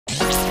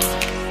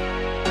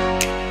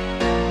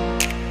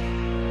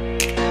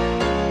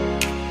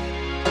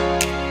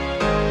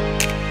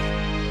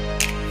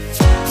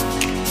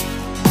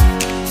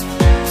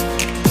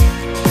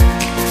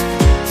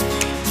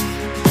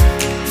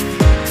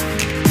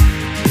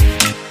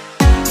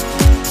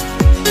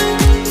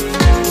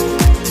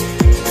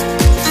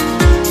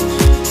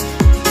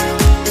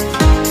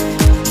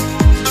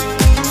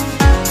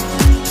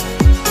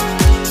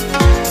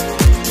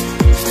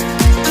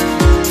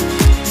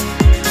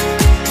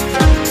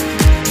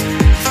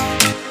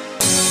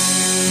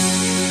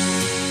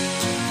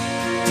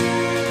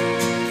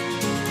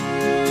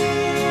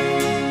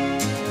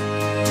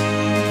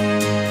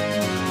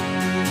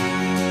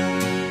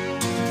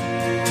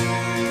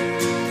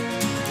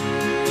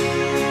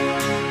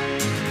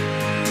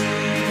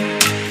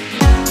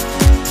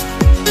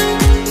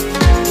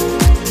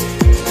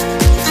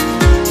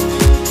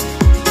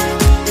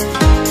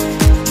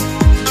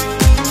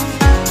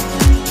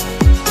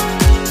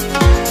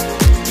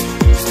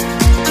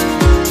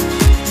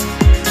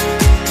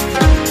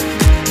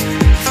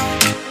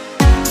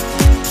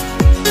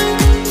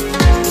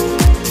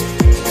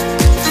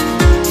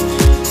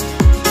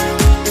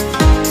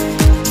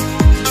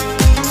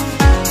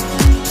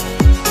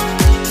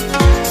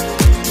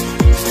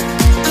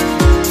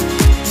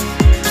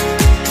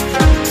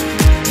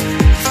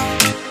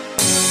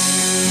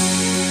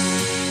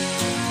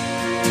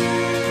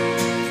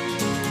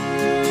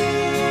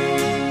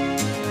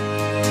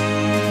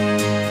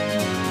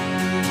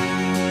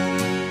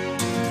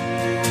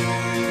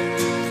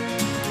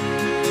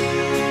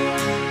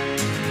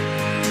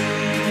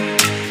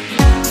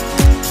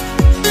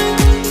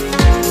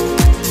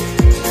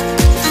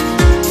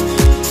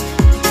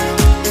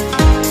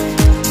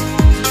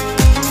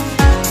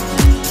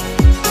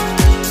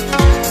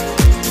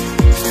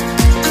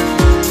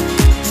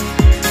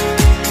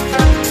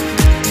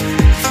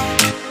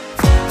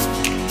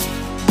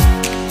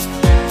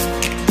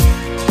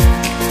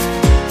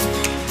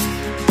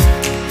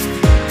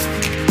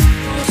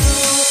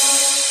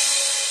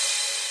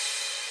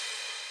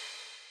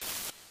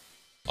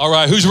All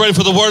right, who's ready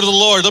for the word of the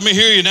Lord? Let me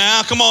hear you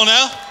now. Come on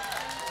now.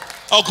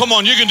 Oh, come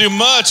on, you can do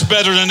much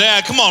better than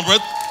that. Come on,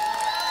 brother.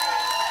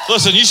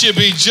 Listen, you should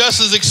be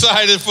just as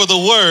excited for the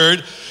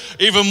word,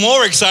 even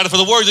more excited for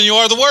the word than you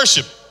are the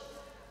worship.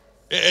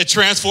 It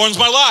transforms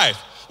my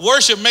life.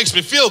 Worship makes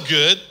me feel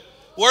good.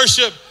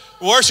 Worship,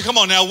 come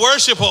on now.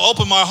 Worship will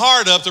open my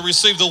heart up to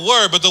receive the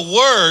word, but the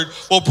word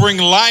will bring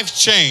life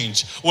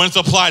change when it's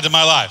applied to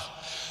my life.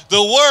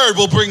 The word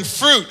will bring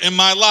fruit in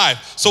my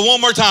life. So one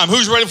more time,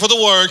 who's ready for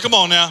the word? Come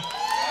on now.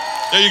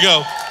 There you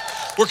go.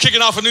 We're kicking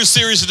off a new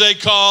series today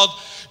called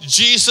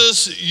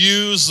Jesus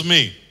Use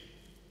Me.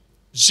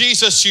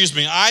 Jesus use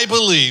me. I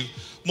believe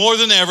more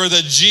than ever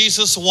that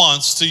Jesus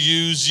wants to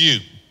use you.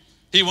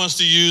 He wants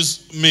to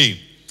use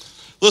me.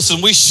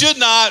 Listen, we should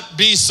not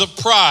be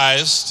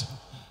surprised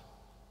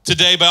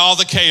today by all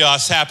the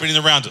chaos happening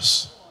around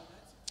us.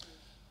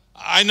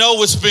 I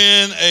know it's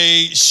been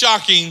a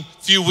shocking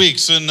few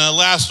weeks, and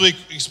last week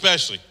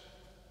especially.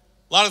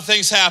 A lot of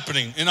things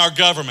happening in our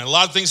government, a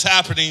lot of things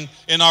happening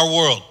in our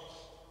world,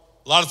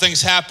 a lot of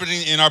things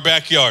happening in our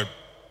backyard.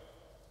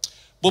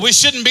 But we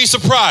shouldn't be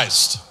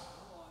surprised.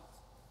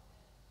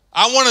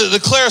 I want to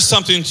declare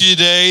something to you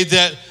today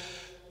that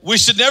we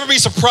should never be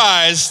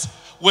surprised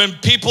when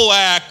people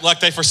act like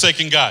they've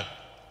forsaken God.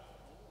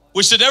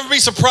 We should never be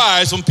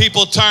surprised when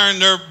people turn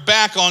their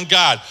back on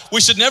God.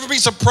 We should never be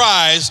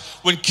surprised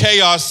when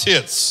chaos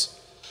hits.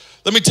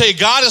 Let me tell you,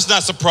 God is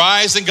not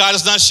surprised and God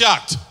is not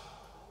shocked.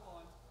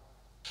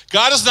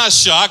 God is not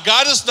shocked.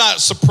 God is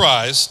not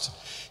surprised.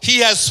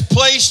 He has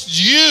placed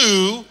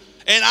you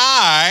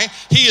and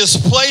He has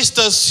placed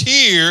us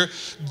here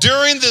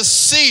during this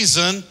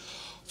season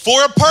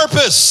for a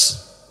purpose.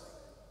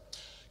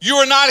 You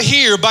are not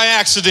here by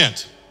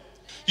accident.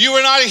 You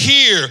are not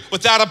here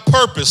without a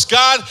purpose.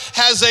 God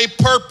has a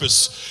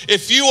purpose.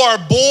 If you are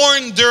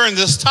born during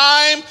this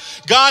time,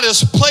 God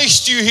has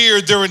placed you here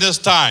during this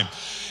time.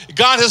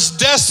 God has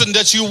destined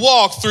that you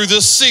walk through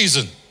this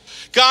season.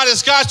 God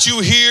has got you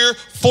here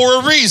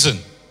for a reason.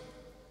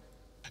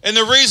 And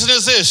the reason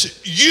is this: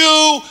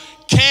 you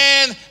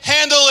can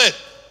handle it.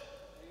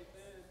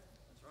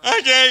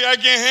 I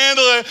can't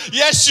handle it.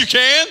 Yes, you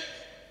can.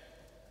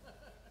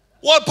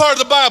 What part of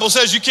the Bible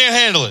says you can't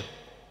handle it?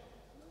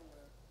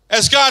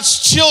 As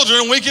God's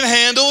children, we can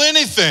handle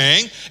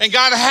anything, and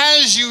God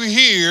has you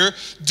here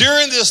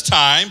during this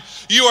time.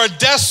 You are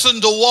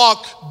destined to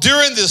walk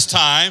during this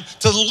time,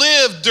 to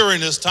live during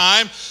this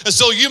time, and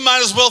so you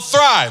might as well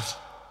thrive.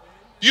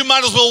 You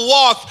might as well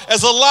walk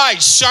as a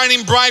light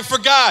shining bright for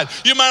God.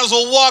 You might as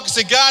well walk and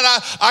say,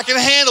 God, I can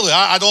handle it.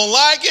 I don't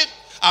like it.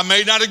 I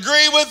may not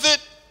agree with it.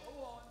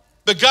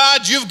 But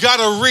God, you've got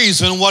a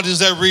reason. What is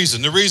that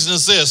reason? The reason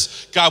is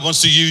this: God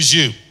wants to use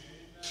you.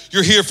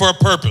 You're here for a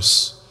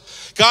purpose.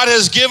 God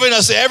has given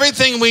us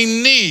everything we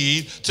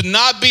need to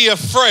not be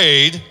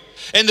afraid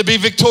and to be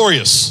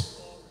victorious.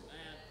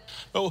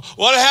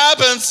 What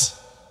happens?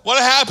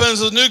 What happens?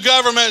 The new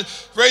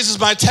government raises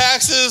my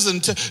taxes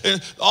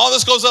and all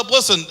this goes up.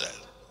 Listen,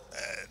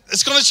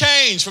 it's going to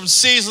change from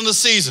season to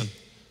season.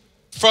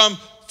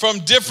 From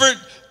different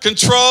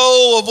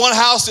control of one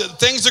house,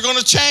 things are going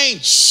to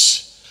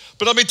change.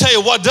 But let me tell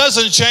you, what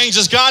doesn't change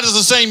is God is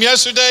the same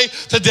yesterday,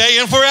 today,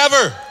 and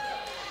forever.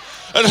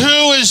 And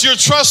who is your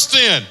trust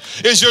in?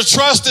 Is your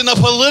trust in a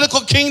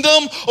political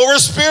kingdom or a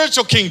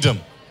spiritual kingdom?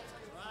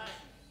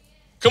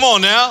 Come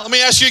on now, let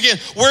me ask you again,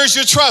 where's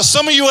your trust?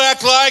 Some of you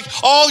act like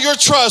all your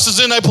trust is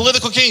in a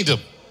political kingdom.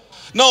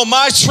 No,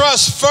 my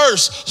trust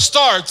first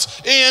starts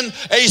in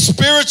a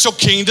spiritual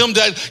kingdom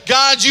that,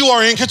 God, you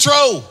are in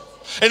control.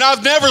 And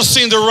I've never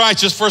seen the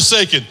righteous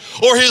forsaken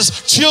or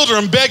his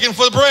children begging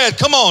for bread.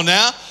 Come on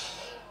now.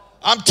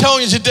 I'm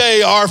telling you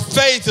today, our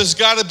faith has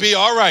got to be,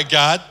 all right,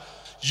 God,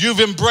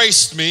 you've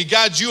embraced me.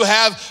 God, you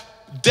have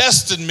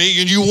destined me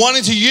and you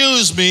wanted to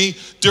use me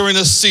during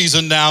this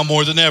season now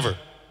more than ever.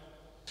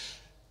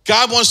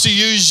 God wants to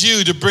use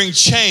you to bring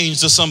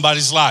change to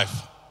somebody's life.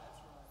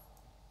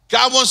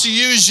 God wants to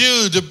use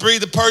you to be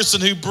the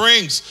person who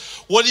brings.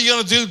 What are you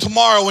going to do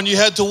tomorrow when you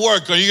head to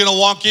work? Are you going to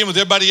walk in with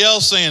everybody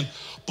else saying,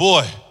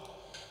 boy,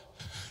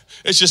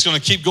 it's just going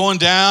to keep going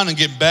down and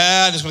get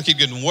bad. It's going to keep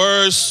getting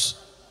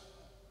worse.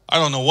 I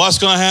don't know what's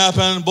going to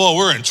happen. Boy,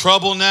 we're in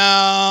trouble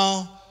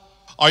now.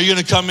 Are you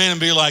going to come in and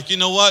be like, you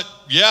know what?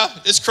 Yeah,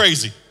 it's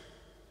crazy.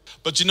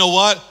 But you know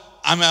what?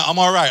 I'm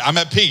all right. I'm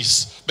at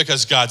peace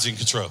because God's in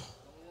control.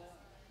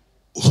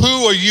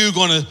 Who are you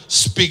going to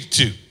speak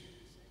to?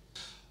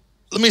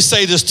 Let me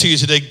say this to you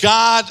today.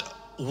 God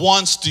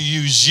wants to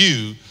use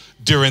you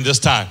during this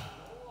time.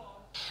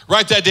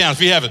 Write that down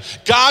if you haven't.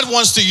 God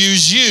wants to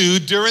use you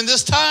during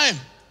this time.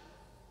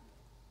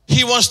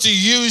 He wants to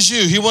use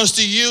you. He wants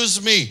to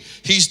use me.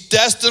 He's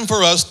destined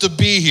for us to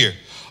be here.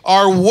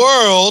 Our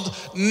world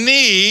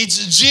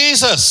needs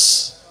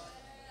Jesus.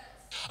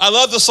 I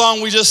love the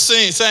song we just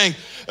sang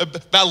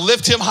about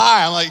lift him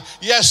high. I'm like,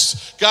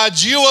 yes, God,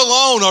 you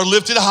alone are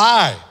lifted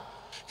high.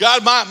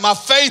 God, my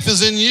faith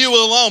is in you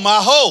alone. My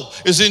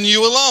hope is in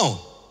you alone.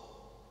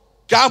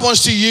 God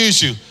wants to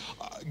use you.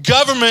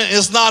 Government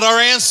is not our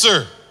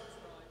answer.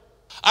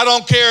 I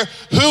don't care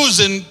who's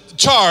in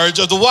charge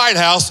of the White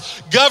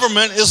House.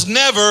 Government is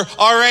never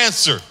our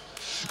answer.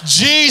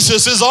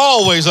 Jesus is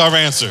always our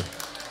answer.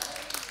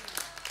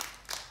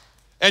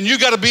 And you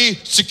got to be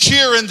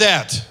secure in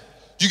that.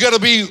 You got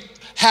to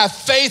have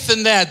faith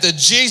in that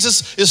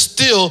Jesus is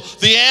still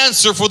the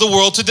answer for the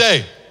world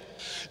today.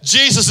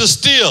 Jesus is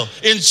still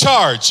in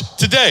charge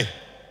today.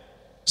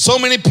 So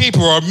many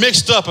people are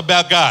mixed up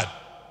about God.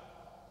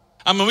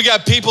 I mean, we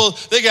got people,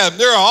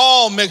 they're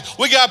all mixed.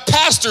 We got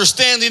pastors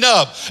standing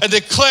up and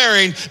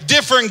declaring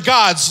different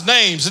God's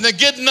names, and they're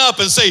getting up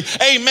and say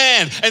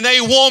amen and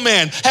a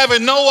woman,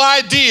 having no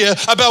idea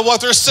about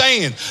what they're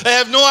saying. They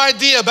have no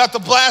idea about the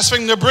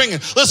blasphemy they're bringing.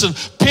 Listen,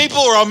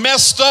 people are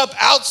messed up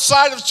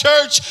outside of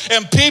church,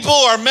 and people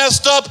are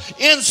messed up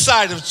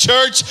inside of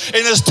church,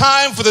 and it's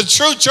time for the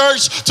true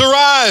church to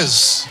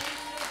rise.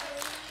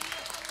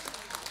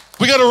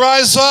 We got to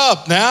rise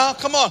up now.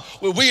 Come on.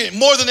 We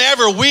more than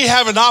ever, we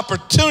have an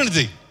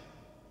opportunity.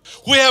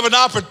 We have an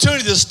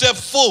opportunity to step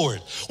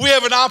forward. We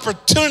have an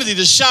opportunity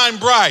to shine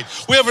bright.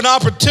 We have an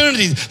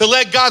opportunity to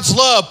let God's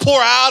love pour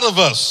out of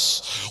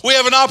us. We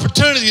have an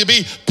opportunity to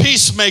be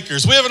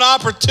peacemakers. We have an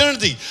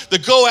opportunity to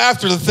go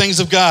after the things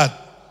of God.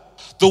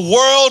 The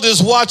world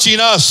is watching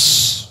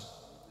us.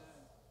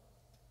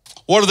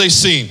 What are they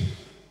seeing?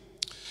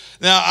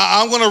 Now,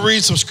 I'm going to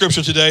read some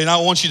scripture today, and I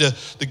want you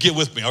to get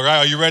with me, all right?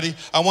 Are you ready?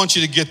 I want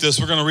you to get this.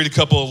 We're going to read a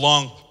couple of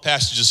long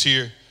passages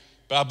here,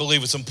 but I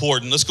believe it's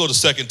important. Let's go to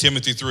 2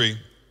 Timothy 3,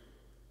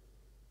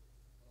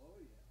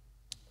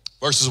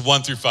 verses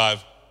 1 through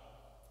 5.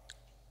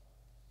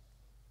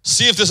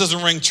 See if this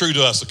doesn't ring true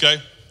to us,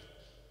 okay?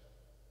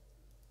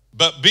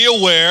 But be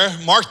aware,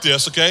 mark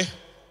this, okay?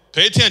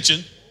 Pay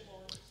attention.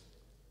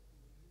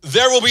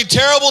 There will be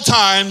terrible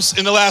times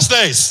in the last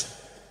days.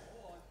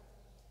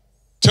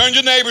 Turn to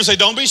your neighbor and say,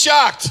 don't be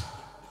shocked.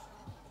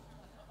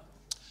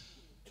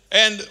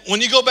 And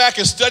when you go back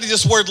and study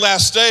this word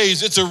last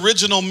days, its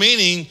original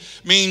meaning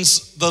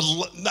means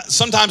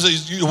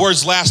sometimes the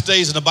words last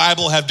days in the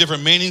Bible have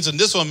different meanings, and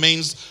this one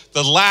means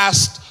the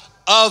last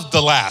of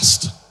the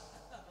last.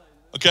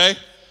 Okay?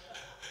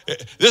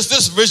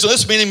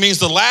 This meaning means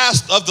the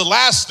last of the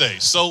last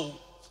days. So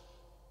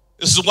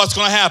this is what's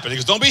going to happen. He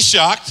goes, don't be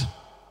shocked.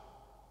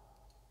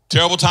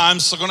 Terrible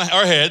times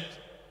are ahead.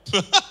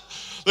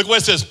 Look what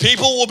it says.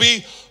 People will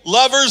be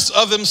lovers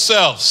of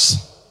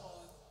themselves.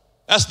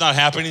 That's not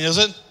happening, is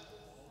it?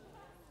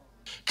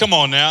 Come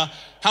on now.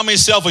 How many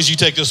selfies you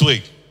take this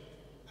week?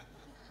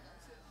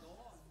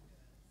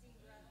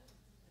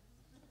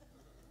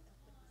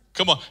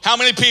 Come on. How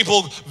many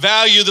people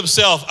value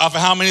themselves off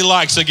of how many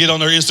likes they get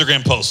on their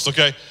Instagram posts,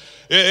 okay?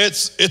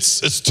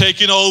 It's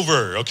taking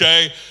over,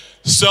 okay?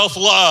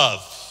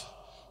 Self-love.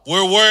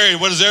 We're worried.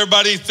 What is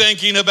everybody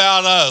thinking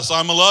about us?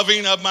 I'm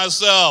loving of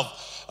myself.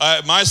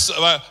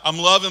 I'm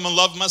loving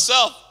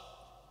myself.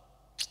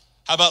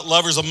 How about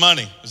lovers of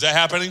money? Is that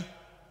happening?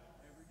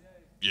 Every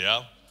day.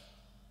 Yeah.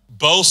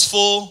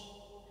 Boastful.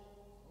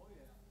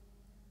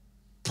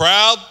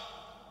 Proud.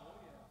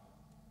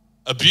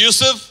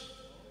 Abusive.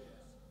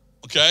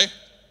 Okay.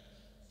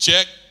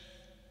 Check,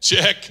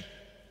 check,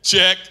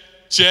 check,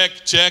 check,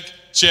 check,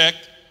 check.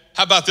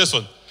 How about this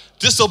one?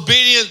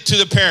 Disobedient to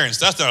the parents.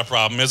 That's not a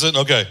problem, is it?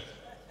 Okay.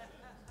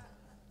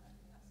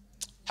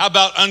 How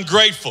about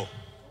ungrateful?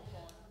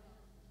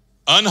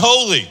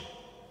 Unholy.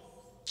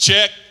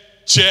 Check,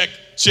 check,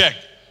 check.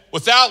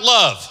 Without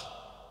love.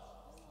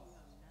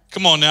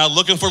 Come on now,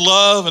 looking for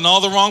love in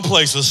all the wrong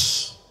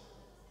places.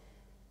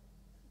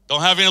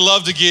 Don't have any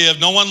love to give.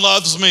 No one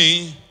loves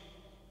me.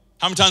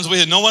 How many times we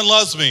hear, no one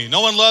loves me,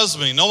 no one loves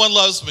me, no one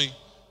loves me.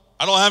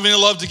 I don't have any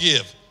love to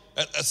give.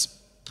 That's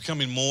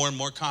becoming more and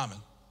more common.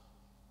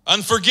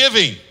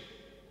 Unforgiving.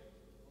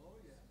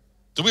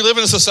 Do we live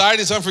in a society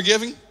that's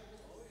unforgiving?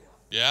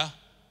 Yeah.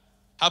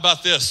 How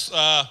about this?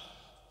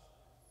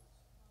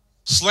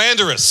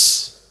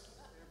 Slanderous.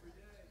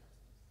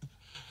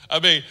 I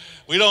mean,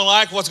 we don't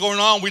like what's going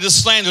on, we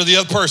just slander the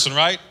other person,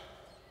 right?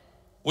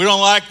 We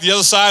don't like the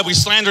other side, we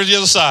slander the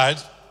other side.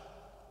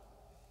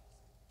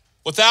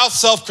 Without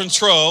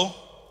self-control,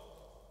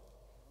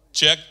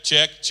 check,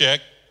 check,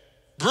 check.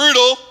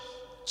 Brutal,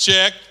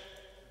 check.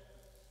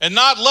 And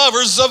not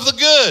lovers of the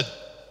good.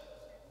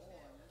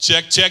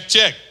 Check, check,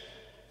 check.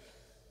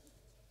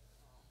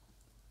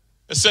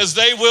 It says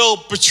they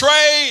will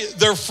betray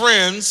their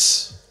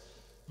friends,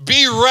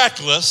 be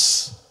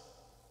reckless,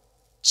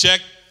 check,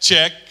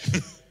 check.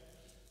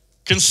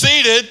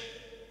 Conceited,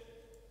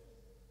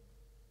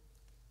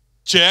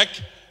 check.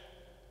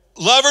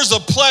 Lovers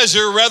of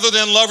pleasure rather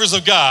than lovers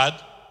of God,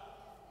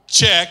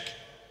 check.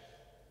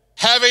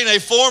 Having a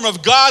form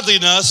of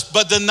godliness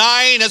but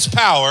denying its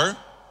power.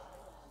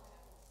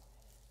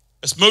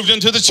 It's moved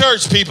into the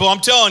church, people, I'm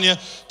telling you,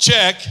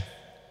 check.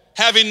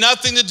 Having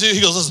nothing to do,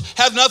 he goes, listen,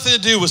 have nothing to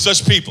do with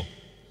such people.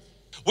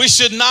 We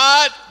should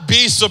not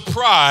be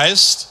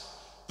surprised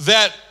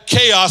that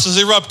chaos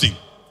is erupting.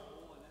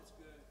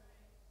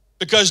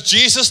 Because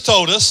Jesus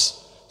told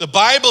us, the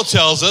Bible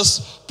tells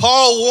us,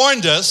 Paul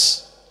warned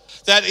us,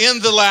 that in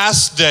the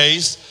last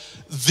days,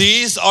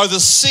 these are the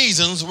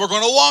seasons we're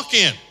going to walk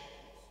in.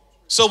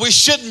 So we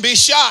shouldn't be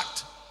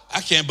shocked.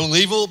 I can't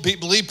believe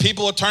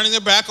people are turning their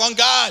back on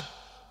God.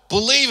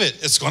 Believe it.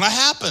 It's going to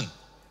happen.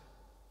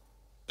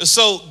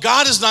 So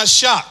God is not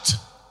shocked.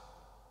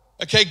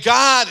 Okay,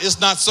 God is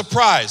not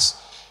surprised.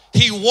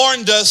 He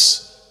warned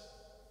us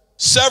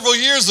several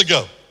years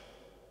ago,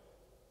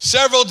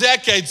 several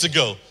decades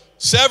ago,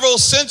 several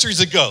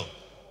centuries ago.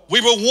 We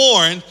were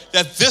warned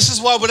that this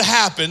is what would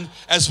happen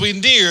as we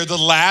near the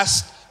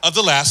last of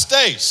the last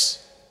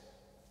days.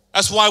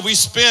 That's why we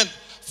spent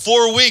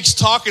 4 weeks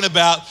talking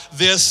about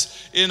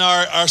this in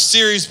our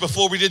series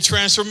before we did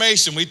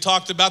transformation. We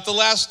talked about the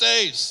last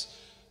days.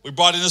 We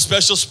brought in a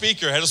special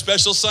speaker, had a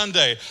special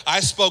Sunday.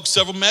 I spoke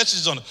several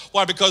messages on it.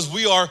 Why? Because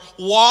we are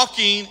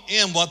walking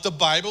in what the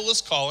Bible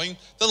is calling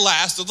the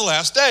last of the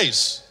last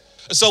days.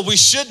 And so we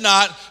should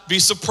not be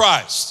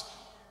surprised.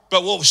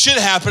 But what should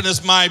happen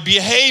is my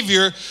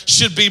behavior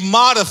should be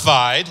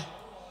modified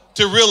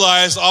to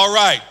realize, all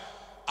right,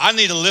 I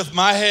need to lift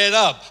my head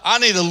up. I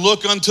need to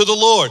look unto the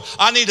Lord.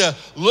 I need to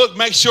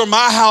make sure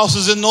my house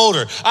is in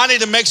order. I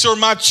need to make sure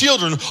my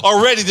children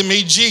are ready to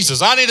meet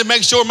Jesus. I need to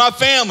make sure my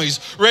family's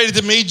ready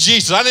to meet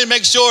Jesus. I need to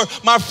make sure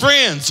my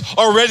friends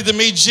are ready to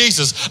meet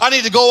Jesus. I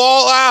need to go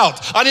all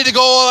out. I need to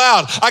go all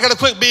out. I got to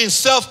quit being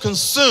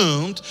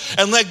self-consumed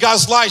and let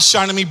God's light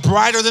shine on me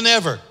brighter than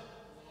ever.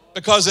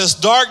 Because as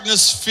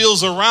darkness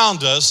fills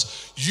around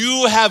us,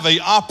 you have an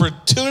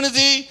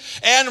opportunity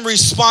and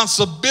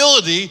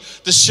responsibility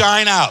to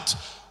shine out,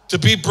 to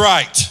be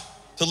bright,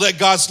 to let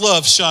God's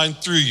love shine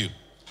through you.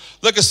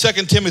 Look at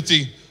 2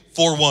 Timothy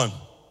 4:1.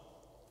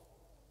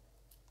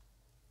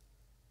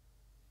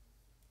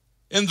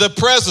 In the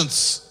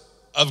presence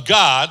of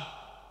God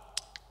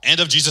and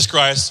of Jesus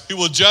Christ, who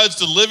will judge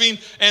the living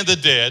and the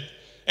dead,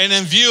 and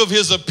in view of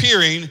his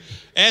appearing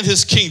and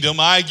his kingdom,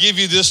 I give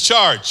you this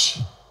charge.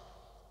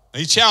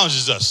 He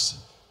challenges us.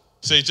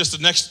 Say just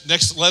the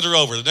next letter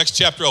over, the next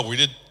chapter over. We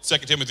did 2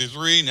 Timothy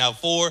 3, now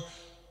 4.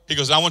 He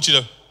goes, I want you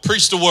to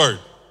preach the word.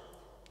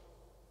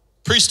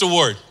 Preach the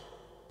word.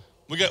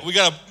 We got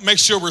to make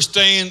sure we're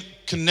staying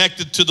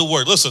connected to the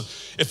word. Listen,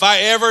 if I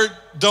ever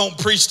don't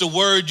preach the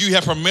word, you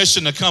have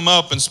permission to come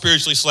up and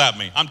spiritually slap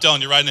me. I'm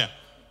telling you right now.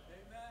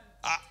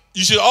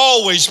 You should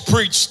always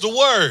preach the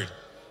word.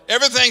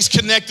 Everything's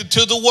connected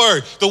to the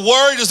word. The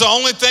word is the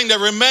only thing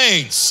that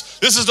remains.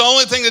 This is the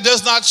only thing that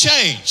does not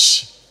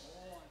change.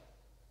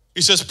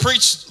 He says,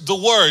 preach the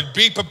word.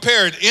 Be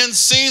prepared in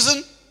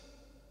season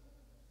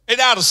and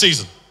out of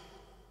season.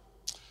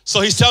 So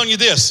he's telling you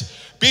this.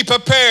 Be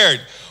prepared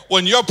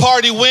when your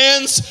party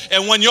wins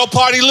and when your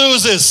party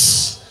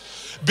loses.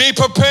 Be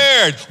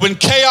prepared when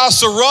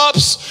chaos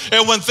erupts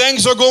and when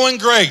things are going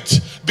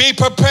great. Be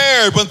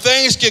prepared when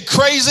things get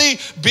crazy.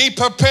 Be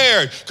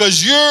prepared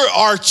because you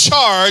are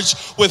charged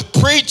with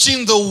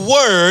preaching the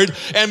word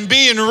and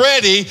being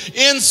ready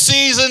in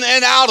season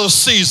and out of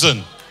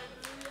season.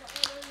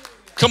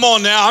 Come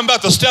on now, I'm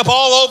about to step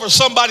all over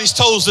somebody's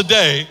toes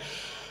today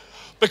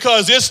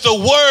because it's the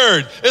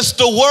word. It's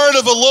the word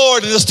of the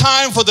Lord, and it's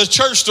time for the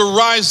church to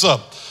rise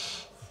up.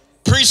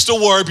 Preach the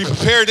word. Be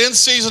prepared in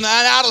season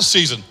and out of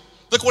season.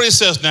 Look what he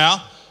says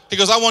now. He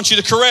goes, I want you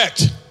to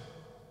correct,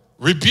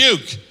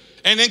 rebuke,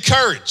 and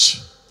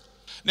encourage.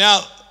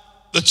 Now,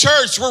 the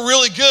church, we're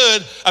really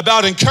good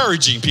about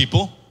encouraging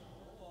people.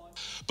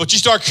 But you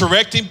start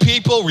correcting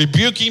people,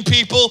 rebuking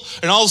people,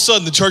 and all of a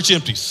sudden the church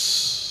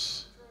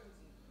empties.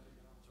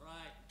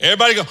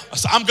 Everybody go,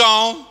 I'm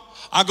gone.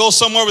 I'll go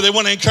somewhere where they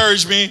want to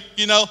encourage me,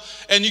 you know.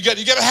 And you got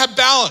to have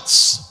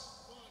balance.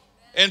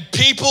 And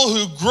people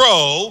who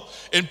grow,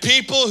 and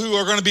people who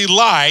are going to be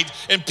light,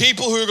 and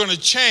people who are going to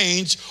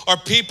change are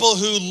people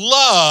who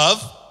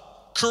love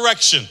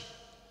correction.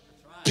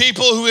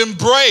 People who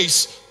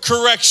embrace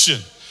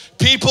correction.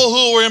 People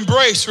who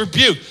embrace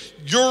rebuke.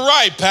 You're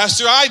right,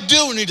 Pastor. I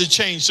do need to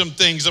change some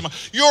things.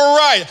 You're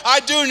right. I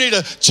do need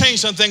to change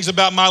some things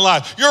about my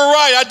life. You're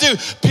right. I do.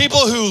 People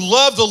who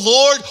love the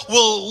Lord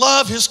will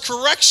love his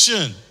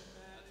correction.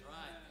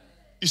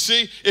 You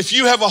see, if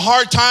you have a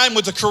hard time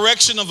with the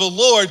correction of the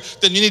Lord,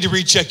 then you need to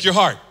recheck your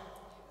heart.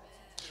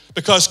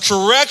 Because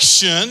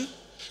correction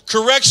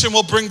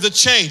will bring the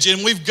change.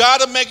 And we've got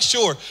to make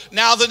sure,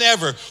 now than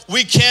ever,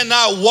 we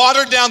cannot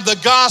water down the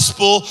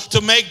gospel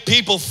to make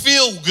people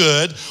feel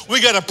good.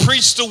 We got to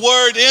preach the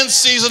word in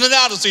season and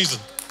out of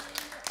season.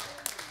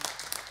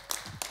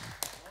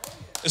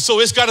 And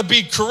so it's got to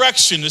be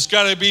correction. It's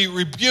got to be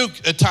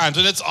rebuke at times.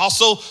 And it's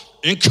also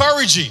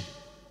encouraging.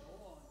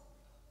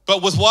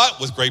 But with what?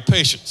 With great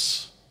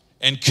patience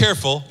and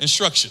careful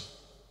instruction.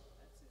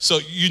 So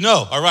you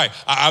know, all right,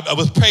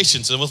 with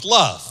patience and with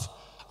love,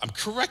 I'm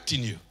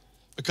correcting you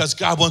because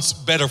God wants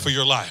better for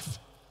your life.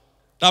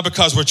 Not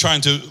because we're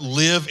trying to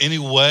live any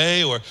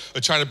way or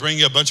trying to bring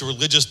you a bunch of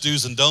religious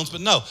do's and don'ts,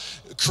 but no,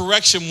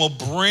 correction will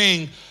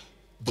bring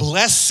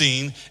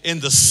blessing in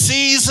the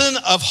season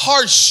of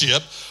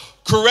hardship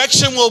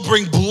Correction will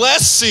bring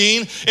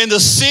blessing in the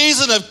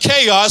season of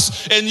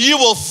chaos, and you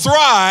will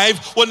thrive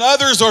when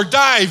others are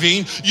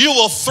diving. You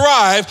will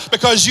thrive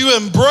because you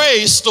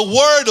embrace the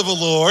word of the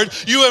Lord.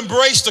 You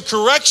embrace the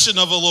correction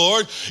of the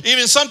Lord.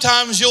 Even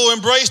sometimes you'll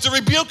embrace the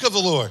rebuke of the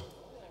Lord.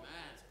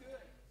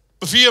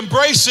 If you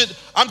embrace it,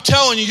 I'm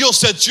telling you, you'll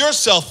set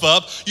yourself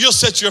up, you'll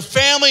set your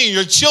family and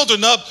your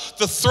children up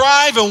to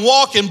thrive and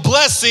walk in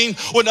blessing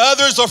when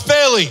others are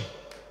failing.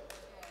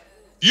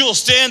 You'll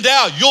stand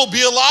out, you'll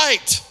be a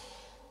light.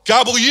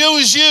 God will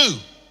use you.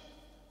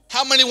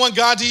 How many want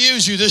God to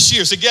use you this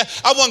year? Say, yeah,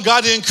 I want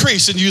God to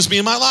increase and use me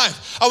in my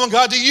life. I want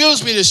God to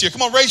use me this year.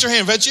 Come on, raise your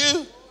hand if that's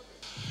you.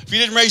 If you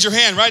didn't raise your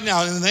hand right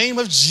now, in the name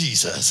of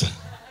Jesus.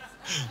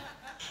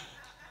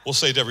 We'll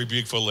save that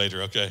rebuke for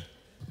later, okay?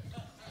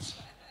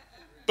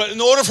 But in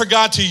order for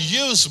God to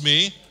use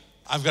me,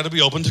 I've got to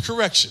be open to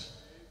correction.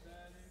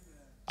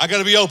 I got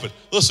to be open.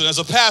 Listen, as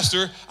a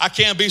pastor, I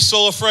can't be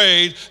so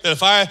afraid that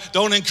if I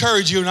don't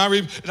encourage you and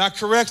I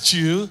correct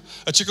you,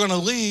 that you're going to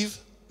leave.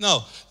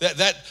 No,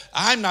 that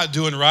I'm not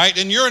doing right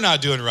and you're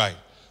not doing right.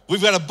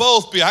 We've got to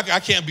both be, I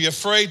can't be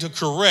afraid to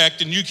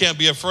correct and you can't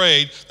be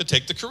afraid to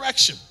take the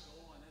correction.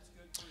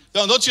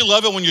 Don't you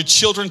love it when your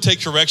children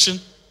take correction?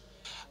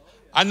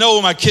 I know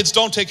when my kids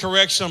don't take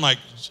correction, I'm like,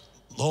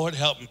 Lord,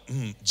 help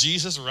me.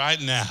 Jesus,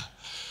 right now.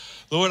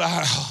 Lord,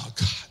 oh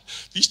God.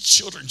 These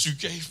children you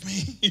gave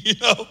me,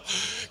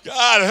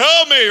 God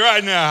help me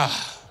right now.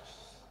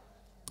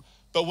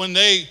 But when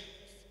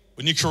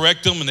you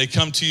correct them and they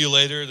come to you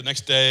later, the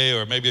next day,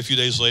 or maybe a few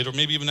days later, or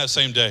maybe even that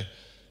same day,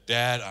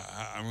 Dad,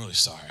 I'm really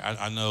sorry.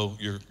 I know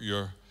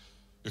you're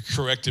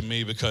correcting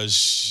me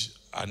because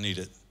I need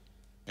it,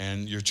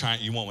 and you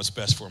want what's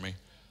best for me.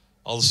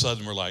 All of a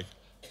sudden, we're like,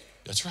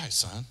 that's right,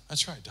 son.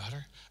 That's right, daughter.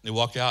 And they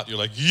walk out, you're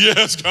like,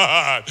 yes,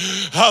 God,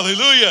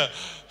 hallelujah.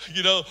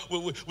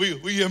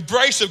 We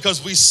embrace it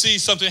because we see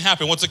something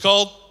happen. What's it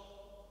called?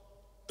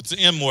 It's the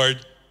M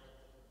word,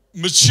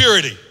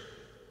 maturity.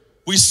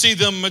 We see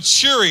them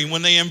maturing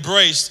when they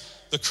embrace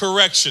the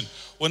correction.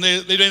 When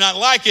they may not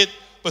like it,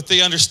 but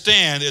they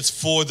understand it's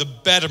for the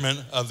betterment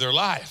of their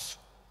life.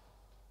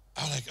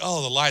 I'm like,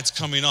 oh, the light's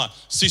coming on.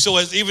 See, so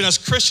even as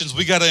Christians,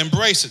 we got to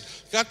embrace it.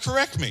 God,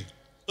 correct me.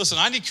 Listen,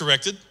 I need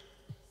corrected.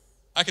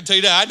 I can tell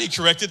you that I need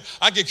corrected.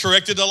 I get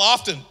corrected a lot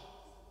often.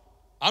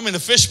 I'm in the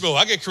fishbowl.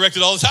 I get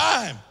corrected all the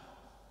time.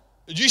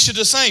 You should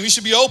the same. You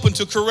should be open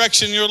to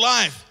correction in your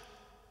life.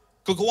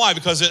 Why?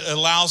 Because it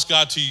allows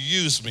God to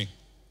use me.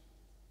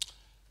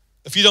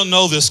 If you don't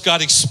know this,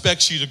 God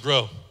expects you to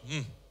grow.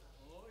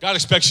 God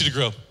expects you to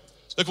grow.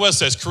 Look what it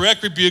says.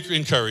 Correct, rebuke,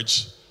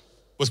 encourage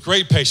with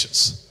great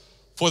patience.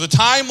 For the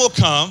time will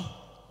come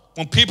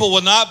when people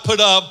will not put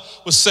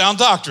up with sound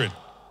doctrine.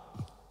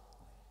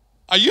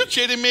 Are you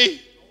kidding me?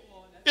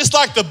 It's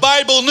like the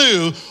Bible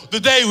knew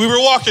the day we were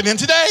walking in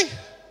today.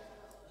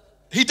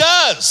 He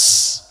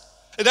does.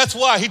 And that's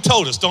why he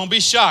told us, don't be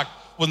shocked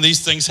when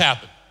these things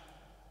happen.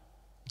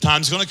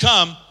 Time's going to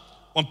come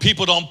when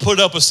people don't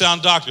put up with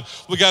sound doctrine.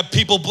 We got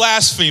people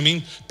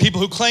blaspheming, people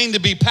who claim to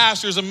be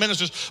pastors and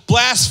ministers,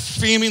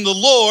 blaspheming the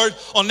Lord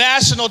on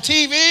national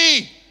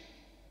TV.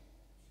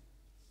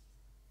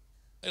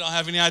 They don't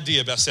have any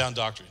idea about sound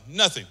doctrine.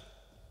 Nothing.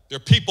 They're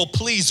people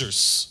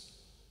pleasers.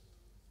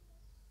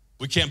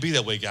 We can't be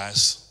that way,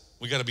 guys.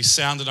 We got to be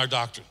sound in our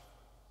doctrine.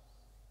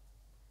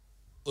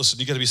 Listen,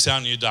 you got to be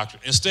sound in your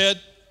doctrine. Instead,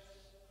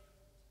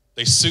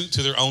 they suit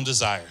to their own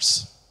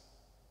desires.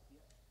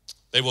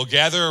 They will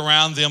gather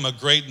around them a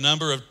great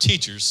number of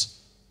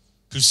teachers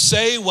who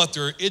say what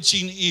their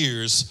itching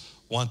ears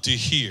want to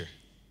hear.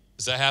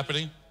 Is that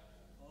happening?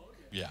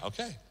 Yeah,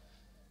 okay.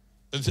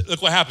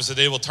 Look what happens.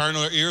 They will turn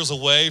their ears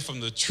away from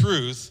the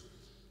truth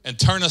and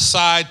turn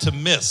aside to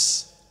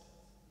myths.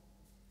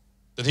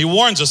 Then he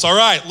warns us, all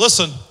right,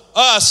 listen,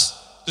 us,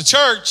 the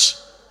church,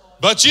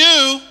 but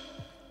you,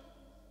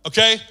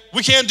 okay,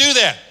 we can't do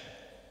that.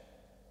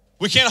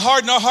 We can't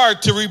harden our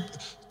heart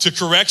to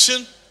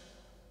correction,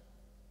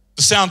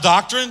 to sound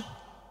doctrine.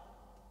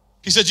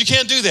 He said, you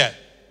can't do that.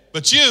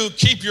 But you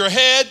keep your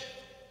head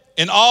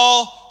in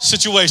all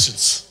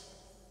situations.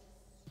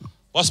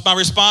 What's my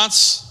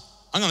response?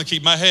 I'm going to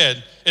keep my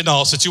head in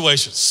all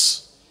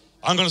situations.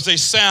 I'm going to stay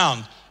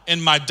sound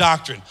in my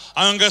doctrine.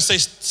 I'm going to stay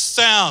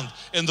sound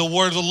in the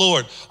word of the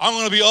Lord. I'm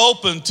going to be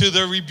open to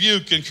the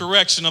rebuke and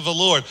correction of the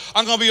Lord.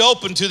 I'm going to be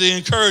open to the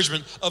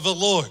encouragement of the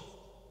Lord.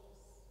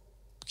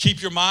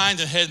 Keep your mind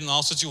and head in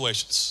all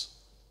situations.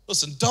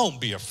 Listen, don't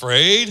be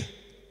afraid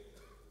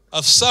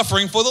of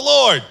suffering for the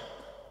Lord.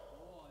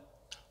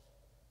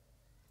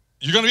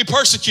 You're going to be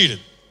persecuted.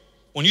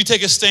 When you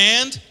take a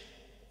stand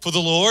for the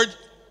Lord,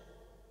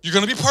 you're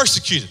going to be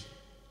persecuted.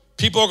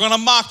 People are going to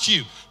mock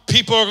you.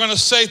 People are going to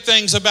say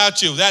things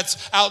about you.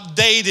 That's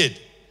outdated.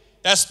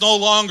 That's no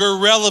longer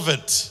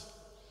relevant.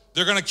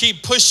 They're going to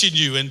keep pushing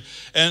you,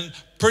 and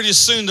pretty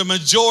soon the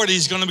majority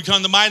is going to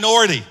become the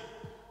minority.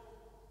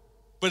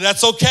 But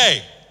that's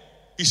okay.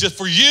 He said,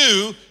 for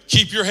you,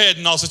 keep your head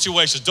in all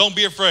situations. Don't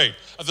be afraid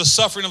of the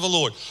suffering of the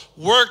Lord.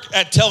 Work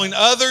at telling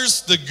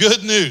others the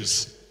good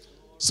news.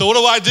 So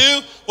what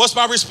do? What's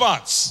my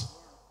response?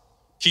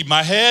 Keep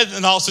my head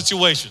in all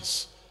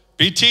situations.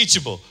 Be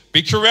teachable.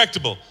 Be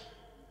correctable.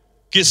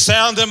 Get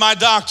sound in my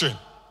doctrine.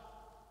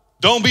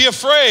 Don't be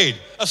afraid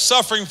of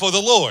suffering for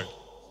the Lord.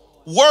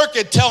 Work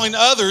at telling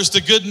others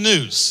the good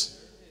news.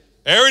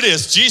 There it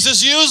is.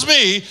 Jesus used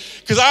me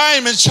because I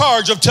am in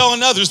charge of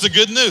telling others the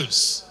good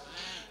news.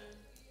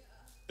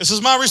 This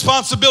is my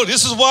responsibility.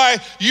 This is why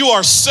you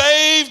are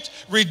saved,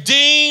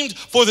 redeemed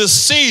for this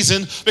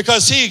season,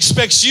 because he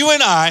expects you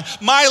and I,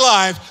 my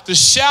life, to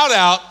shout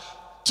out,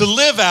 to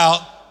live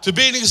out, to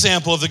be an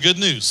example of the good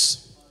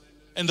news,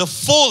 and to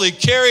fully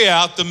carry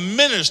out the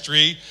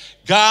ministry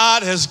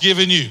God has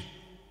given you.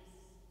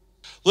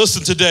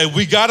 Listen, today,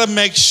 we got to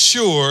make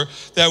sure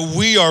that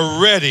we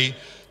are ready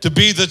to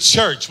be the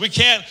church. We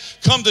can't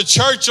come to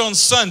church on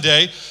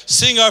Sunday,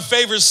 sing our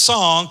favorite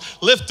song,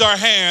 lift our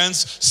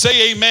hands,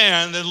 say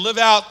amen, and live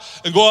out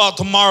and go out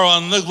tomorrow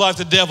and live like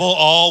the devil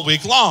all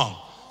week long.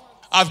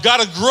 I've got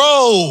to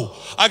grow.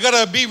 I've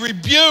got to be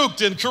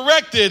rebuked and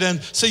corrected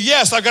and say,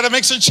 yes, I've got to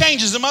make some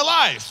changes in my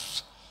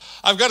life.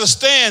 I've got to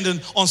stand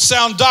on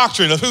sound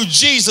doctrine of who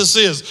Jesus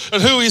is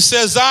and who he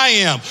says I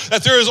am.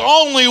 That there is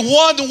only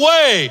one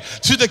way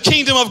to the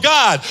kingdom of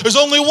God. There's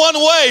only one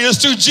way, it's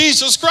through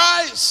Jesus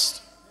Christ.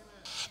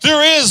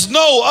 There is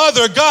no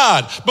other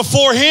God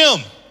before him.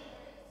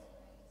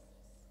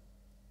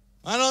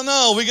 I don't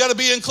know. We got to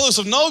be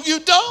inclusive. No, you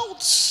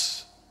don't.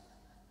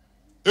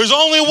 There's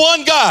only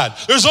one God.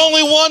 There's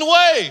only one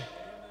way.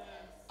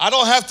 I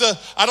don't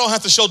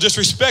have to show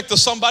disrespect to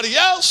somebody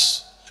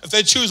else if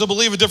they choose to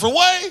believe a different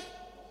way.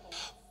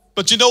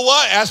 But you know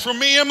what? As for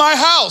me and my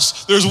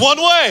house, there's one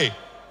way.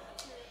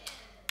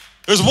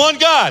 There's one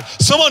God.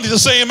 Someone needs to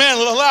say amen a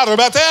little louder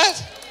about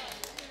that.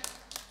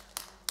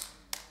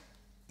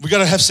 We got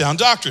to have sound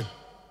doctrine.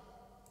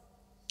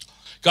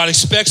 God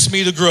expects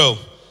me to grow.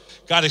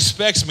 God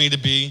expects me to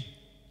be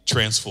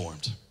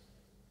transformed.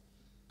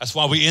 That's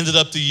why we ended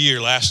up the year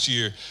last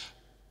year,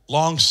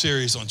 long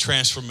series on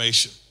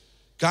transformation.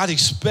 God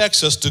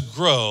expects us to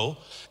grow.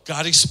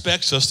 God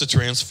expects us to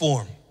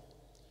transform.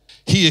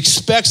 He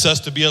expects us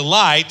to be a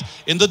light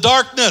in the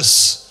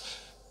darkness.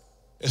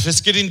 If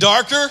it's getting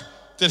darker,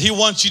 then he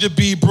wants you to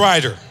be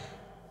brighter.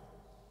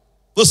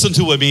 Listen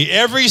to me.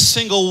 Every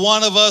single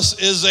one of us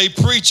is a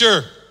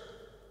preacher.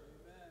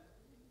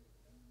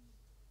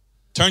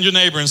 Turn to your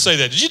neighbor and say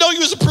that. Did you know you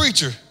was a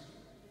preacher?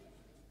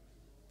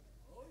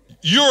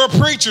 You're a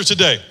preacher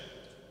today.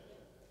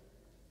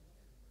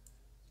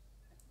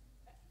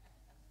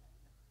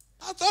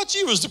 I thought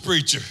you was the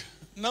preacher.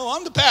 No,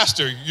 I'm the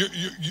pastor.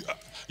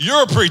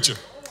 You're a preacher.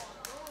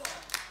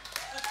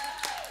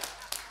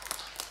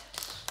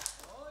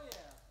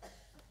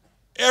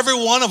 Every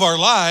one of our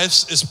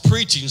lives is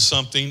preaching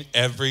something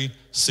every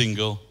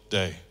single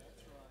day.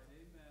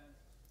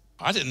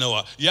 I didn't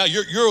know. Yeah,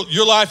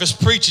 your life is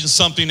preaching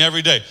something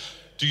every day.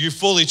 Do you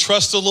fully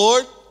trust the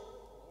Lord?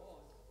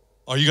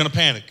 Or are you going to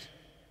panic?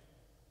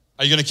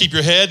 Are you going to keep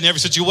your head in every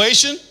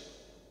situation?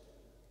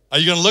 Are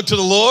you going to look to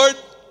the Lord?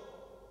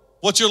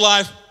 What's your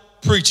life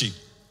preaching?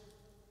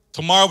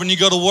 Tomorrow when you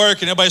go to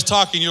work and everybody's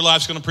talking, your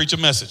life's going to preach a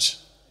message.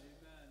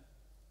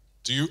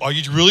 Are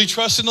you really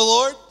trusting the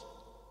Lord?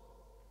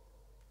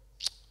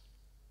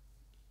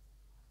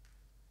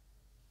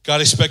 God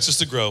expects us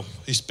to grow.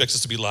 He expects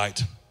us to be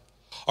light.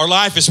 Our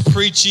life is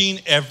preaching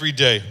every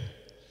day.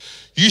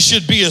 You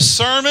should be a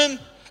sermon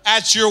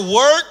at your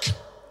work.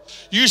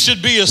 You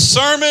should be a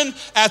sermon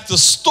at the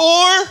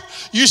store.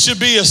 You should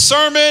be a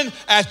sermon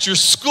at your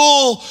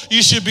school.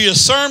 You should be a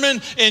sermon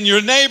in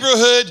your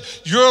neighborhood.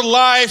 Your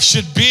life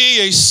should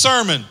be a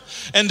sermon.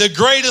 And the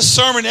greatest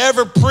sermon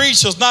ever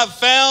preached was not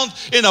found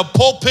in a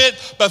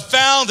pulpit, but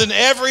found in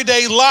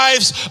everyday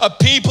lives of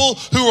people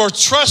who are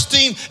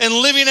trusting and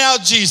living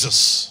out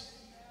Jesus.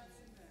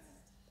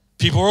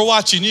 People are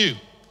watching you.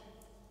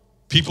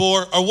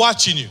 People are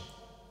watching you.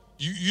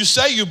 You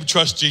say you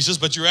trust Jesus,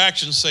 but your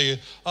actions say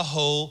a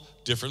whole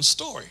different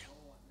story.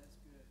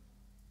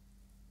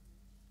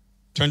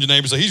 Turn to your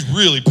neighbor and say, he's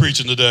really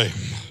preaching today.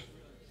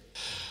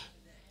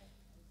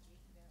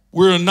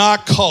 We're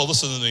not called,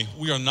 listen to me,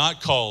 we are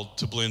not called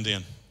to blend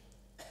in,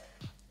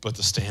 but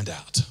to stand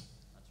out. That's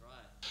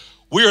right.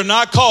 We are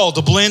not called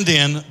to blend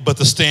in, but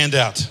to stand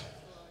out.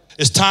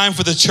 It's time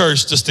for the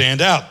church to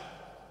stand out.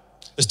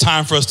 It's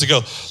time for us to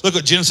go. Look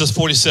what Genesis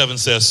 47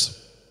 says.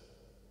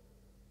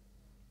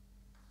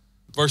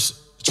 Verse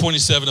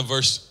 27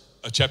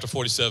 of chapter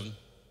 47.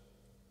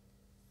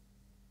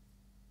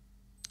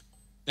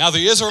 Now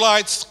the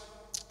Israelites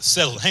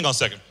settled. Hang on a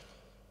second.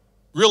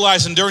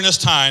 Realizing during this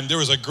time, there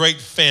was a great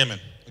famine,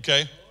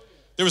 okay?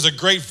 There was a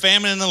great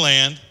famine in the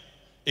land.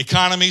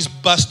 Economies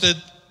busted.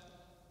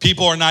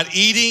 People are not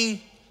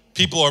eating.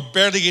 People are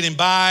barely getting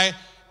by.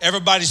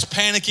 Everybody's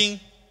panicking.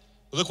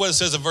 Look what it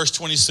says in verse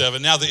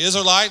 27. Now the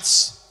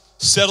Israelites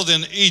settled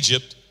in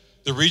Egypt,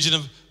 the region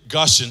of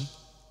Goshen,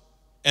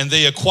 and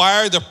they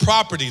acquired the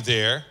property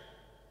there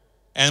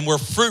and were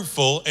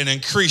fruitful and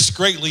increased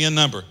greatly in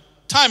number.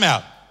 Time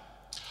out.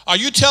 Are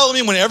you telling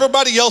me when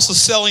everybody else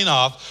is selling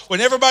off,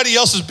 when everybody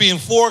else is being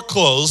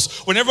foreclosed,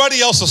 when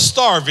everybody else is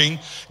starving,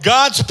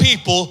 God's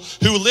people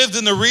who lived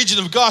in the region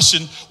of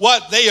Goshen,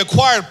 they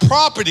acquired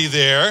property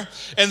there,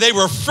 and they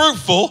were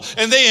fruitful,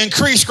 and they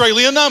increased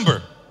greatly in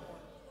number?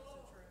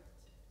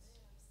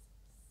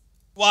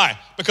 Why?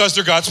 Because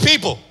they're God's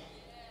people.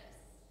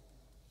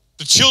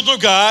 The children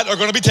of God are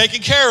going to be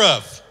taken care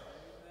of.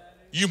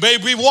 You may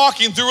be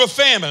walking through a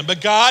famine,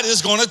 but God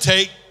is going to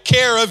take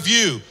care of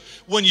you.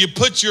 When you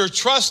put your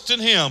trust in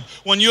him,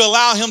 when you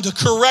allow him to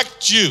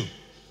correct you.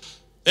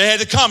 They had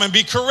to come and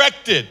be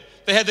corrected.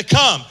 They had to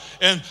come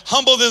and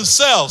humble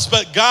themselves.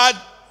 But God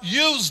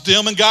used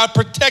them, and God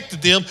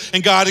protected them,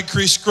 and God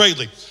increased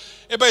greatly.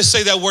 Everybody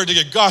say that word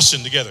together,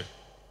 Goshen, together.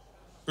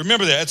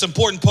 Remember that. It's an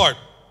important part.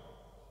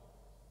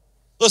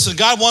 Listen,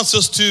 God wants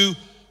us to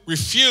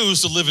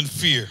refuse to live in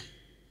fear.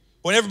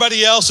 When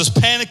everybody else is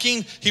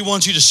panicking, he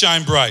wants you to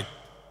shine bright.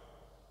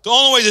 The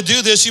only way to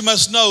do this, you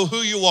must know who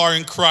you are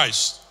in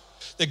Christ.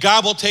 That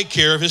God will take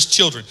care of his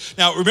children.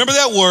 Now, remember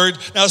that word.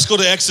 Now, let's go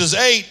to Exodus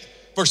 8,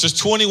 verses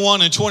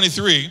 21 and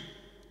 23.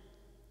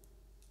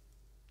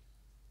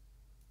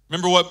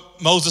 Remember what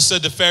Moses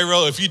said to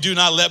Pharaoh? If you do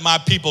not let my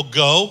people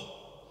go,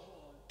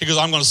 he goes,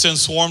 I'm going to send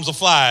swarms of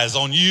flies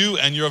on you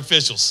and your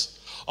officials,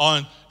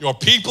 on your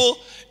people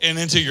and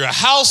into your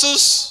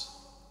houses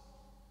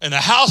and the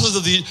houses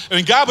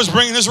of God was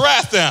bringing his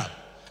wrath down.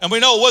 And we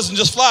know it wasn't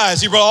just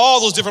flies. He brought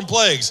all those different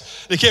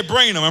plagues. They kept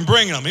bringing them and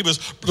bringing them.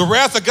 The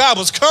wrath of God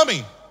was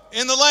coming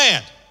in the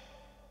land.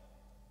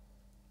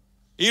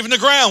 Even the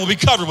ground will be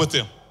covered with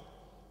them.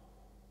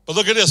 But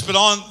look at this. But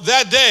on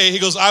that day, he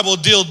goes, I will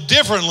deal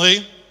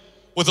differently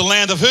with the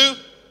land of who?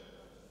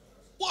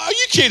 Well, are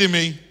you kidding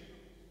me?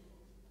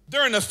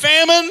 During the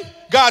famine,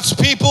 God's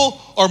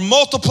people are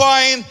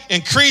multiplying,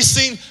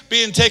 increasing,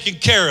 being taken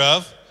care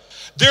of.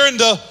 During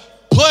the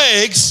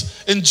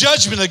plagues and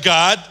judgment of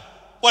God,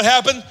 what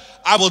happened?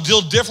 I will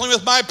deal differently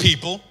with my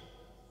people.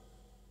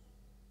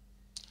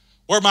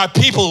 Where my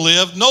people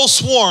live, no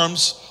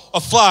swarms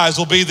of flies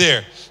will be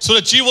there, so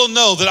that you will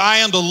know that I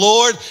am the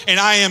Lord and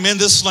I am in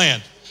this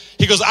land.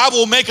 He goes, I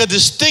will make a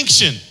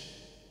distinction.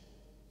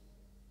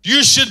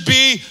 You should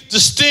be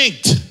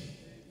distinct.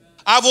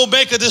 I will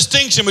make a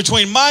distinction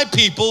between my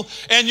people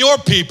and your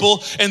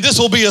people, and this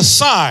will be a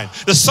sign.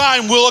 The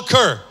sign will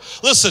occur.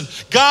 Listen,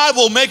 God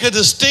will make a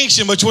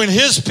distinction between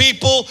his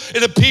people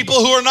and the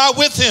people who are not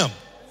with him.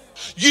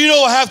 You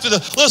don't have to,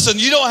 listen,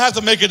 you don't have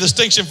to make a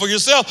distinction for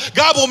yourself.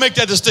 God will make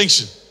that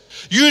distinction.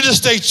 You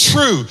just stay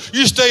true.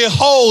 You stay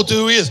whole to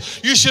who he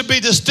is. You should be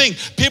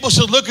distinct. People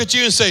should look at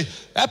you and say,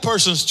 that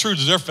person's true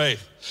to their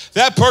faith.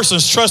 That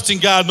person's trusting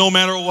God no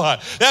matter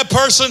what. That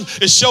person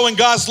is showing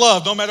God's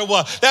love no matter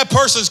what. That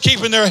person's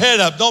keeping their head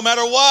up no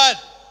matter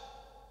what.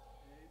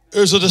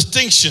 There's a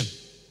distinction.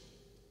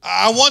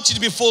 I want you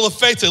to be full of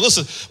faith.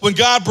 Listen, when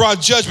God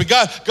brought judgment,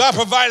 God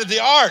provided the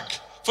ark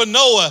for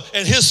Noah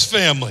and his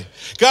family.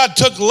 God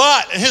took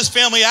Lot and his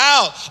family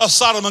out of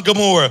Sodom and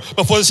Gomorrah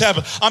before this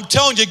happened. I'm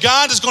telling you,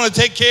 God is going to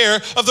take care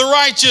of the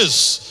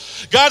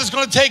righteous. God is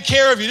going to take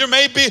care of you. There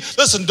may be,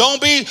 listen,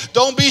 don't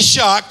be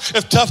shocked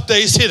if tough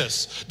days hit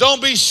us.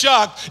 Don't be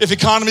shocked if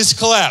economies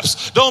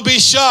collapse. Don't be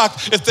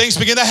shocked if things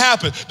begin to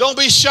happen. Don't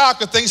be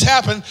shocked if things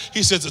happen.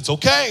 He says, it's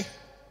okay.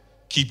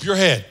 Keep your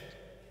head.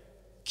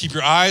 Keep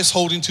your eyes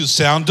holding to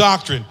sound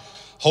doctrine.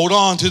 Hold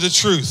on to the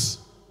truth.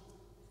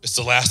 It's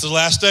the last of the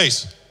last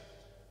days.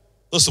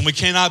 Listen, we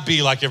cannot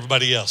be like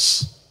everybody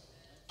else.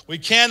 We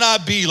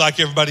cannot be like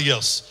everybody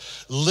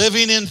else.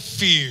 Living in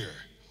fear,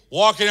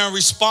 walking and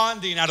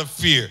responding out of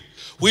fear.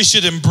 We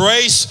should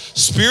embrace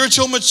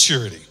spiritual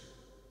maturity.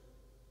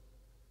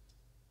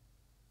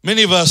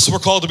 Many of us, we're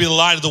called to be the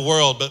light of the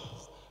world, but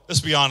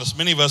let's be honest,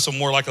 many of us are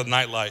more like a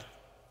nightlight.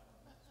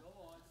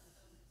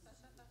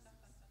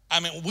 I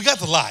mean, we got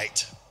the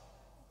light.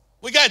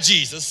 We got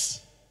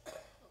Jesus.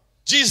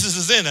 Jesus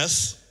is in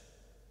us.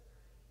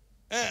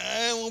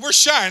 And we're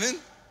shining.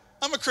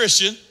 I'm a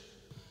Christian.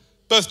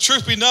 But if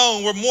truth be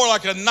known, we're more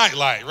like a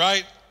nightlight,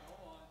 right?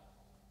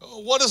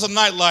 What is a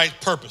nightlight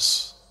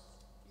purpose?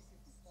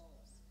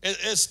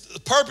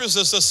 The purpose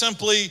is to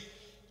simply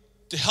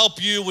to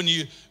help you when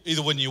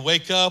you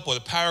wake up or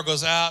the power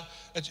goes out.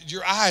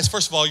 Your eyes,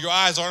 first of all, your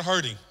eyes aren't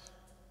hurting.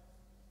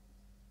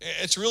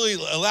 It really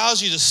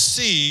allows you to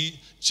see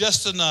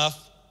just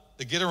enough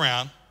to get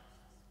around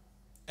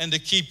and to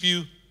keep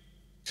you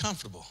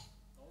comfortable.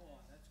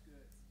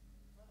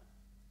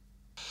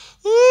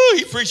 Ooh,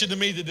 he's preaching to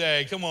me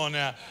today. Come on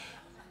now.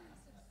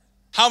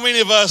 How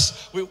many of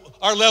us,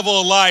 our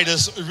level of light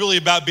is really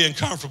about being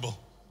comfortable?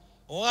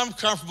 Well, I'm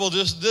comfortable,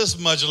 just this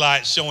much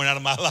light showing out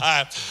of my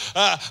life.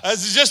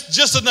 It's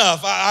just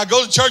enough. I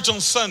go to church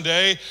on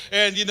Sunday,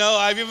 and,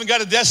 I've even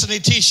got a Destiny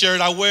t-shirt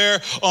I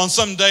wear on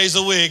some days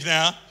a week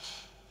now.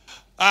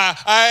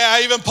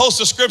 I even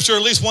post a scripture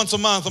at least once a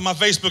month on my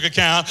Facebook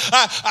account.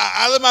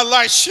 I let my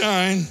light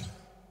shine.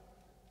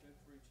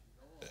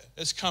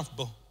 It's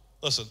comfortable.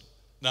 Listen,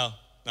 no,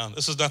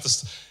 this is not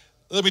the,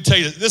 let me tell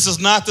you, this is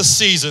not the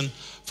season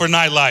for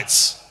night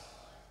lights.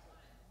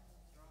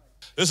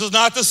 This is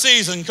not the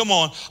season. Come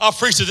on, I'll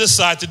preach to this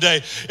side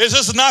today. This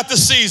is not the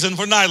season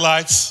for night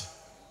lights.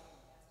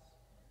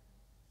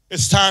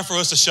 It's time for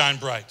us to shine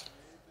bright.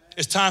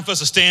 It's time for us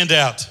to stand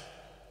out.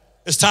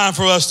 It's time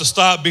for us to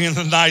stop being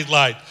the night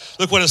light.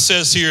 Look what it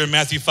says here in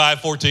Matthew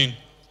 5:14.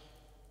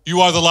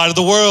 You are the light of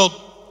the world.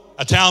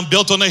 A town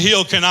built on a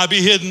hill cannot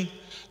be hidden.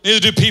 Neither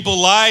do people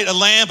light a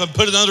lamp and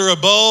put it under a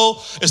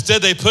bowl.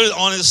 Instead, they put it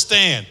on its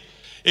stand.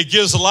 It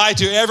gives light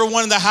to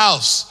everyone in the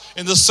house.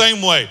 In the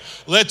same way,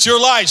 let your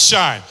light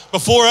shine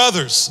before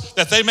others,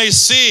 that they may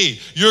see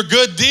your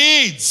good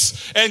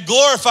deeds and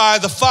glorify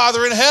the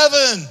Father in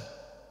heaven.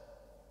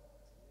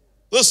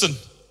 Listen,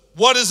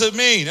 what does it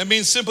mean? It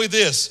means simply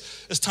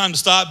this. It's time to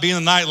stop being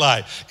a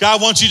nightlight.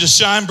 God wants you to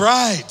shine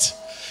bright.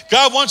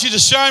 God wants you to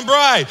shine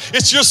bright.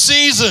 It's your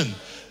season.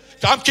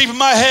 I'm keeping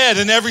my head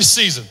in every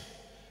season.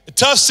 A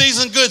tough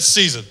season, good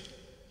season.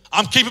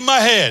 I'm keeping my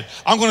head.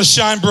 I'm going to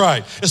shine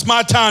bright. It's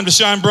my time to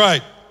shine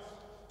bright.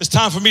 It's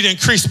time for me to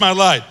increase my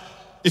light.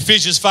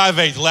 Ephesians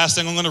 5:8, the last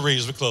thing I'm going to read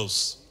as we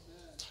close.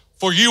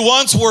 For you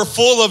once were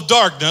full of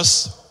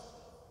darkness.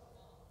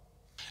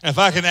 And if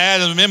I can add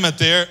an amendment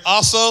there,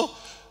 also,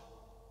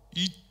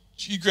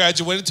 you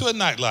graduated to a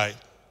nightlight.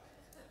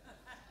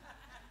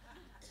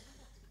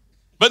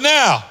 But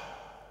now,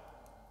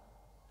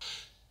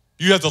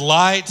 you have the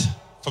light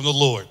from the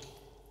Lord.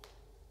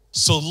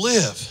 So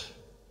live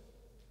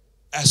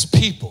as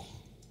people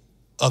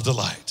of the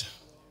light.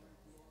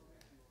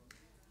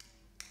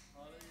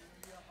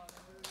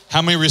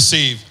 How many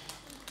receive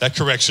that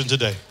correction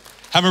today?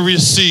 How many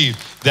receive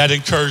that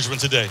encouragement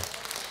today?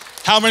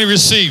 How many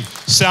receive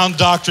sound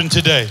doctrine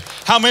today?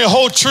 How many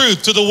hold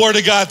truth to the Word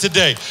of God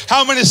today?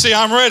 How many say,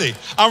 I'm ready?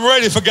 I'm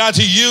ready for God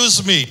to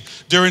use me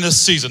during this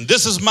season.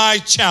 This is my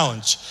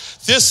challenge.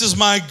 This is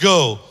my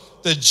goal,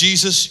 that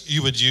Jesus,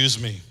 you would use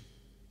me.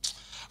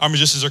 Our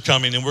musicians are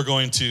coming, and we're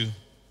going to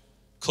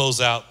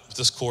close out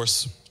this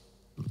course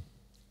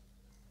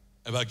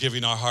about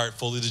giving our heart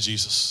fully to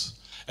Jesus.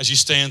 As you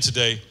stand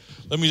today,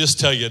 let me just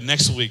tell you,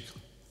 next week,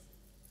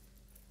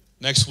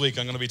 I'm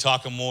going to be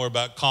talking more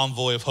about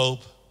Convoy of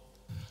Hope.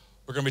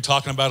 We're going to be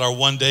talking about our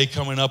one day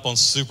coming up on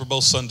Super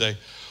Bowl Sunday.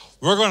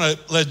 We're going to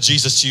let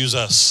Jesus use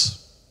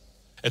us.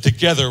 And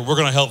together, we're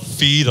going to help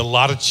feed a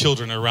lot of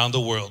children around the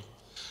world.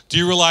 Do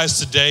you realize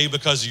today,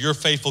 because of your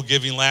faithful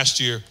giving last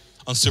year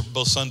on Super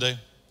Bowl Sunday,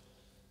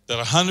 that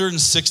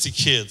 160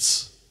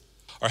 kids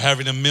are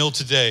having a meal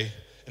today,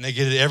 and they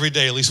get it every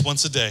day, at least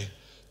once a day,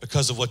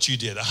 because of what you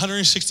did.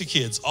 160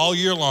 kids all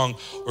year long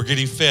were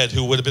getting fed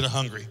who would have been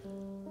hungry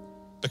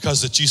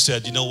because that you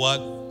said, you know what?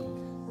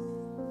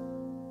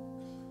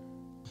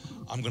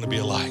 I'm going to be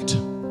a light.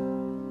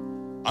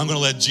 I'm going to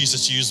let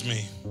Jesus use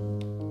me.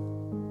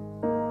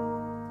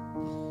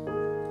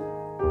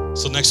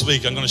 So next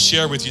week, I'm going to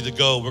share with you the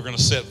goal we're going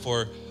to set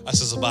for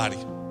us as a body.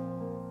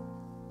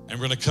 And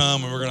we're going to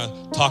come and we're going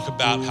to talk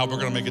about how we're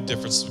going to make a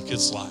difference in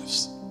kids'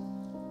 lives.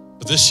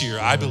 But this year,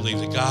 I believe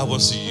that God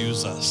wants to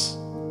use us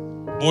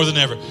more than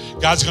ever.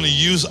 God's going to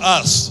use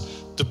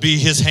us to be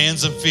his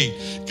hands and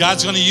feet.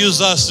 God's going to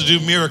use us to do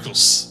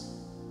miracles.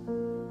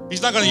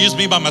 He's not going to use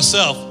me by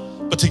myself,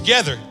 but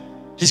together,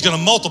 he's going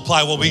to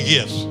multiply what we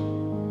give.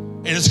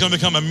 And it's going to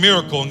become a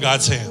miracle in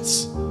God's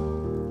hands.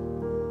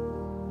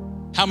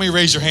 How many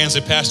raise your hands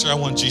and say, Pastor, I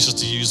want Jesus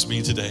to use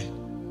me today?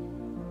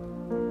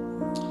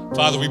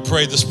 Father, we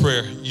prayed this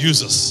prayer.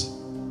 Use us.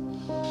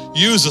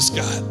 Use us,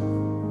 God.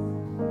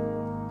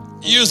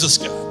 Use us,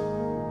 God.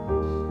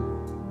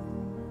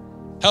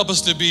 Help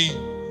us to be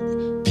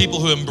people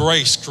who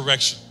embrace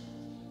correction.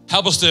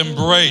 Help us to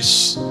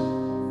embrace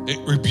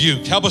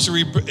rebuke. Help us to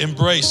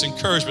embrace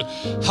encouragement.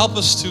 Help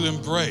us to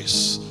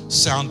embrace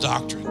sound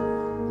doctrine.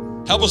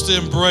 Help us to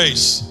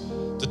embrace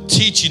the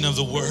teaching of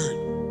the Word.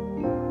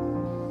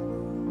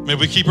 May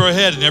we keep our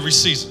head in every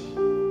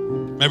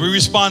season. May we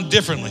respond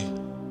differently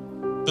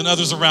than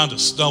others around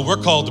us. No, we're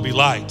called to be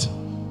light.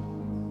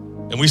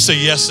 And we say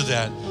yes to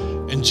that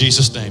in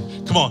Jesus'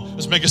 name. Come on,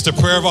 let's make this the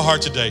prayer of our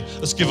heart today.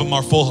 Let's give him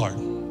our full heart.